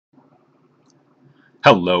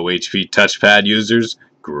Hello HP TouchPad users,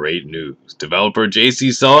 great news. Developer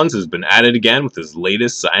Jcsullins has been added again with his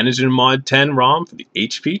latest CyanogenMod 10 ROM for the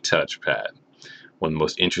HP TouchPad. One of the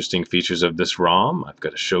most interesting features of this ROM I've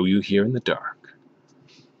got to show you here in the dark.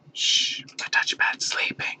 Shh, my touchpad's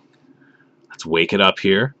sleeping. Let's wake it up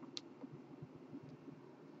here.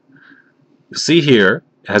 You'll see here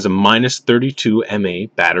it has a minus 32 mAh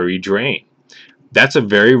battery drain. That's a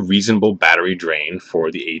very reasonable battery drain for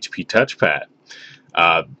the HP TouchPad.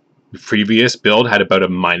 The previous build had about a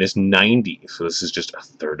minus 90, so this is just a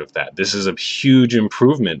third of that. This is a huge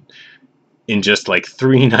improvement. In just like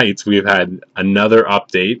 3 nights, we've had another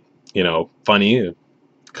update. You know, funny, a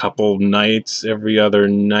couple nights, every other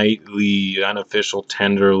nightly unofficial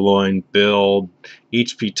tenderloin build.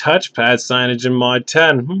 HP TouchPad CyanogenMod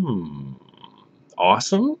 10.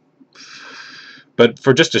 Awesome. But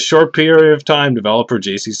for just a short period of time, developer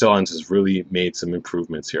Jcsullins has really made some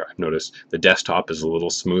improvements here. I've noticed the desktop is a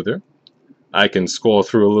little smoother. I can scroll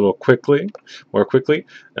through a little more quickly.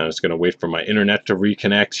 I'm just going to wait for my internet to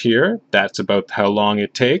reconnect here. That's about how long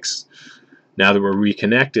it takes. Now that we're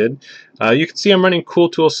reconnected, you can see I'm running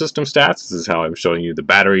CoolTool System Stats. This is how I'm showing you the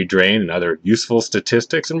battery drain and other useful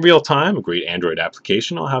statistics in real time. A great Android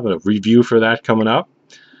application. I'll have a review for that coming up.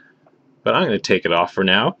 But I'm going to take it off for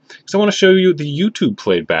now because I want to show you the YouTube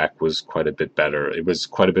playback was quite a bit better. It was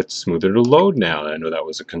quite a bit smoother to load now. And I know that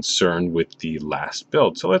was a concern with the last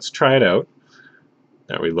build. So let's try it out.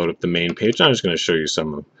 Now we load up the main page. I'm just going to show you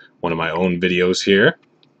one of my own videos here.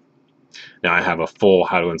 Now I have a full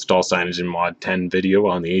how to install CyanogenMod 10 video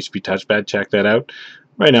on the HP TouchPad. Check that out.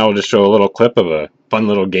 Right now I'll just show a little clip of a fun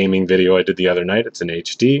little gaming video I did the other night. It's in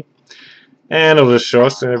HD. And it'll just show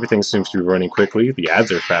us that everything seems to be running quickly. The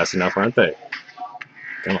ads are fast enough, aren't they?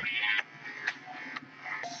 Come on.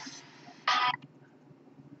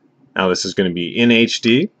 Now this is going to be in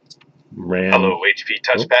HD. Hello HP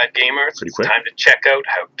TouchPad gamers, it's time to check out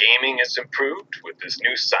how gaming is improved with this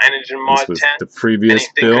new CyanogenMod 10. This was the previous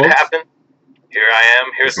Anything build. Could happen. Here I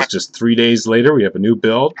am. Here's this is just 3 days later. We have a new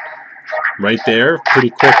build. Right there. Pretty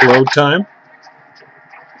quick load time.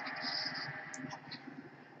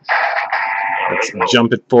 Let's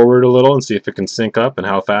jump it forward a little and see if it can sync up and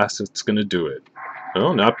how fast it's going to do it.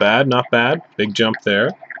 Oh, not bad, not bad. Big jump there.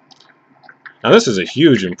 Now this is a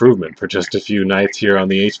huge improvement for just a few nights here on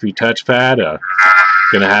the HP TouchPad.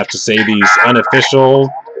 Gonna have to say these unofficial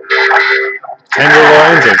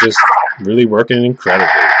tenderloins are just really working incredibly.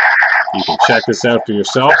 You can check this out for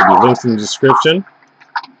yourself. There'll be links in the description.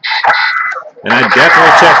 And I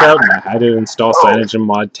definitely check out my how to install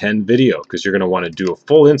CyanogenMod 10 video because you're going to want to do a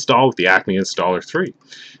full install with the Acme Installer 3.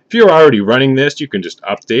 If you're already running this, you can just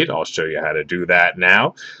update. I'll show you how to do that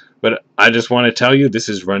now. But I just want to tell you this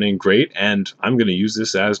is running great, and I'm going to use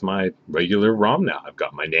this as my regular ROM now. I've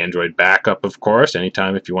got my Android backup, of course.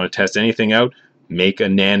 Anytime if you want to test anything out, make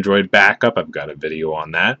an Android backup. I've got a video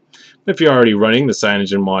on that. But if you're already running the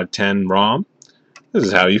CyanogenMod 10 ROM, this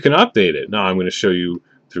is how you can update it. Now I'm going to show you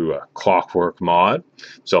through a clockwork mod.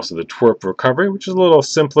 There's also the twerp recovery, which is a little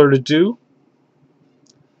simpler to do.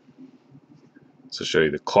 So I'll show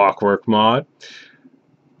you the clockwork mod.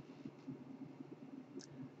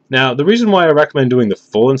 Now, the reason why I recommend doing the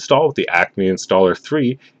full install with the Acme Installer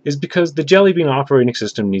 3 is because the Jelly Bean operating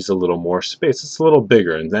system needs a little more space. It's a little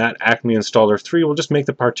bigger, and that Acme Installer 3 will just make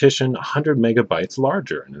the partition 100 megabytes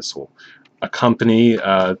larger, and this will accompany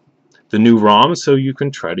the new ROM so you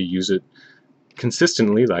can try to use it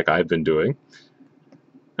consistently like I've been doing.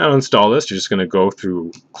 Now to install this, you're just going to go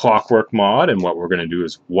through Clockwork Mod, and what we're going to do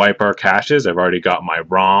is wipe our caches. I've already got my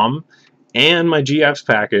ROM and my GFs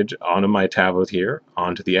package onto my tablet here,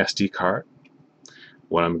 onto the SD card.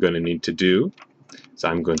 What I'm going to need to do is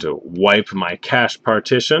I'm going to wipe my cache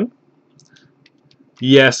partition.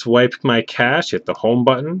 Yes, wipe my cache, hit the home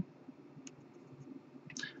button.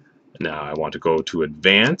 Now I want to go to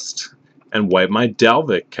Advanced and wipe my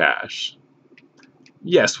Delvic cache.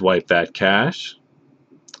 Yes, wipe that cache.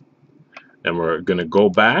 Then we're going to go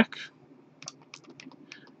back,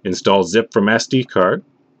 install zip from SD card,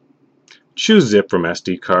 choose zip from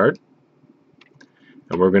SD card,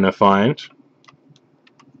 and we're going to find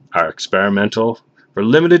our experimental, for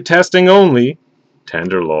limited testing only,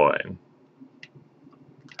 tenderloin.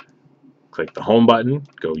 Click the home button,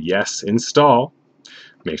 go yes, install.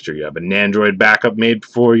 Make sure you have an Android backup made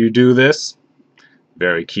before you do this.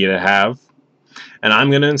 Very key to have. And I'm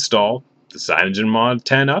going to install the CyanogenMod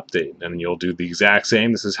 10 update, and you'll do the exact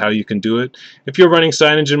same. This is how you can do it. If you're running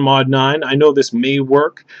CyanogenMod 9, I know this may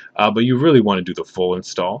work, but you really want to do the full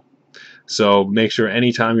install. So make sure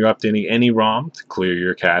anytime you're updating any ROM to clear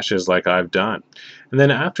your caches like I've done. And then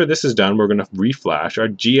after this is done, we're going to reflash our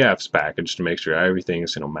GFs package to make sure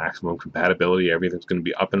everything's, maximum compatibility, everything's going to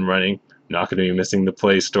be up and running, not going to be missing the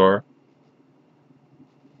Play Store.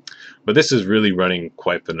 But this is really running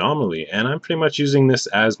quite phenomenally, and I'm pretty much using this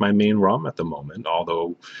as my main ROM at the moment,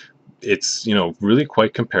 although it's really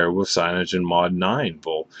quite comparable with CyanogenMod 9.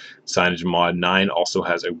 Well, CyanogenMod 9 also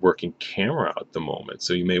has a working camera at the moment,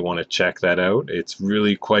 so you may want to check that out. It's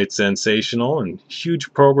really quite sensational and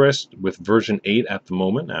huge progress with version 8 at the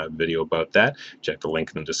moment. I have a video about that. Check the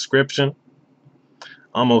link in the description.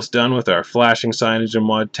 Almost done with our flashing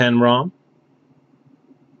CyanogenMod 10 ROM.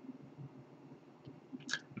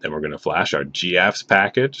 Then we're going to flash our GFs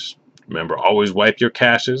package. Remember, always wipe your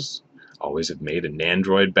caches. Always have made an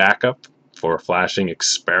Android backup for flashing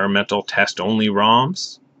experimental test-only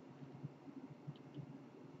ROMs.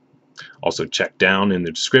 Also check down in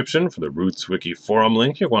the description for the Roots Wiki forum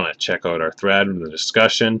link. You want to check out our thread in the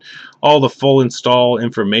discussion, all the full install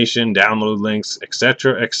information, download links,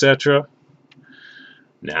 etc., etc.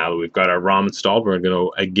 Now that we've got our ROM installed, we're going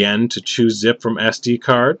to again to choose zip from SD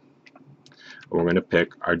card. We're going to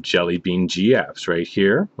pick our Jelly Bean GFs right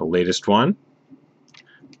here, the latest one.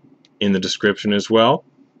 In the description as well.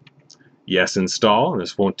 Yes, install.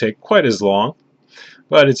 This won't take quite as long,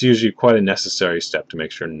 but it's usually quite a necessary step to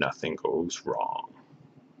make sure nothing goes wrong.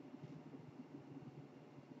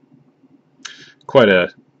 Quite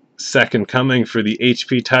a second coming for the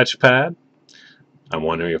HP TouchPad. I'm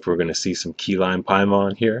wondering if we're going to see some keyline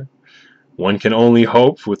Paimon here. One can only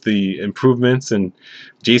hope with the improvements and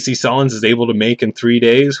Jcsullins is able to make in 3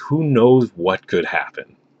 days. Who knows what could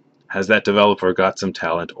happen? Has that developer got some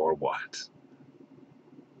talent or what?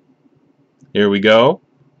 Here we go.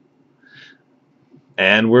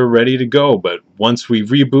 And we're ready to go. But once we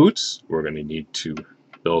reboot, we're going to need to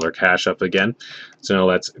build our cache up again. So now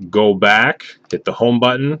let's go back, hit the home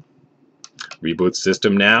button, reboot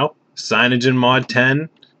system now. CyanogenMod 10,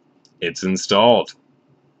 it's installed.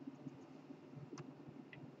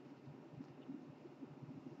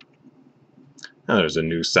 Now there's a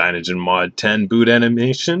new CyanogenMod 10 boot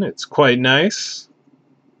animation. It's quite nice.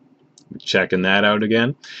 Checking that out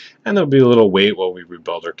again. And there'll be a little wait while we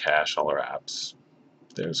rebuild our cache, all our apps.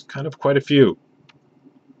 There's kind of quite a few.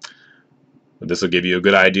 But this will give you a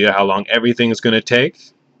good idea how long everything is going to take.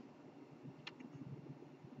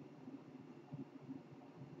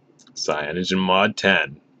 CyanogenMod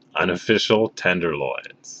 10 Unofficial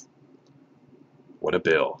Tenderloins. What a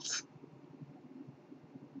build.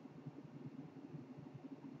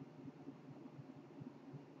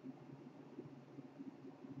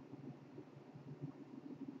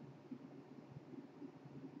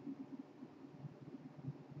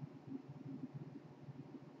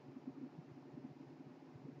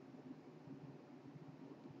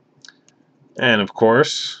 And of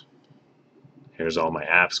course, here's all my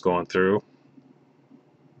apps going through.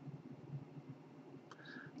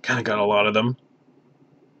 Kind of got a lot of them.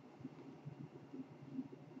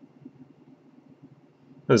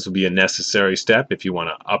 This will be a necessary step if you want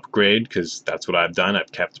to upgrade, because that's what I've done.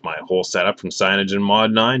 I've kept my whole setup from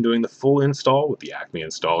CyanogenMod 9 doing the full install with the Acme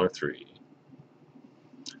Installer 3.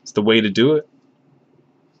 It's the way to do it.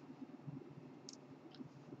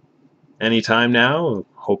 Anytime now,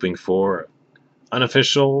 hoping for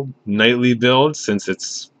unofficial nightly build, since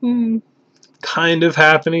it's kind of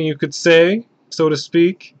happening, you could say, so to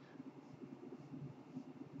speak,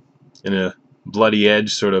 in a bloody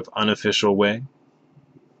edge sort of unofficial way.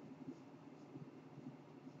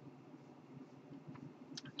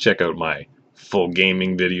 Check out my full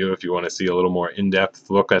gaming video if you want to see a little more in-depth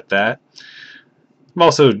look at that. I've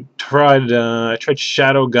also tried I tried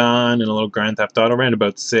Shadowgun and a little Grand Theft Auto, ran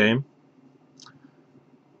about the same.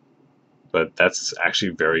 But that's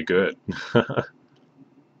actually very good.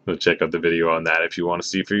 So check out the video on that if you want to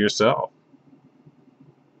see for yourself.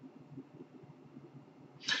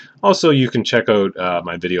 Also, you can check out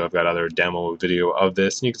my video. I've got other demo video of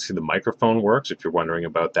this, and you can see the microphone works if you're wondering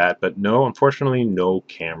about that. But no, unfortunately, no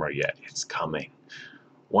camera yet. It's coming.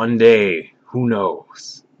 One day, who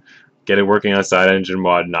knows? Get it working on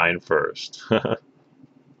CyanogenMod 9 first.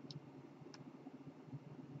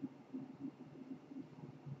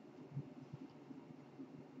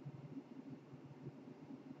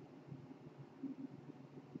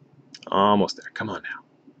 Almost there. Come on now.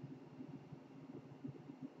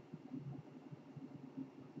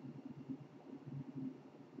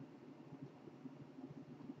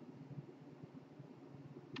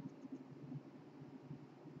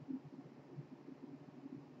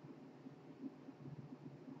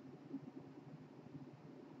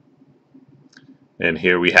 And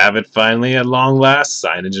here we have it finally at long last,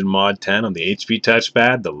 CyanogenMod 10 on the HP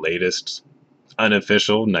TouchPad, the latest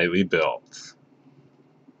Unofficial nightly builds.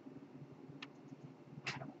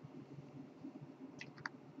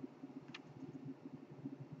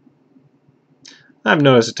 I've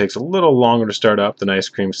noticed it takes a little longer to start up than ice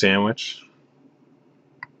cream sandwich,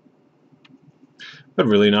 but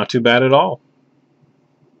really not too bad at all.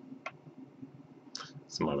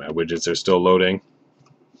 Some of my widgets are still loading.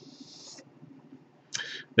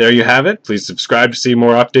 There you have it. Please subscribe to see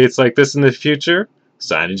more updates like this in the future.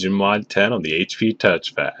 CyanogenMod 10 on the HP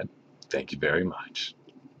TouchPad. Thank you very much.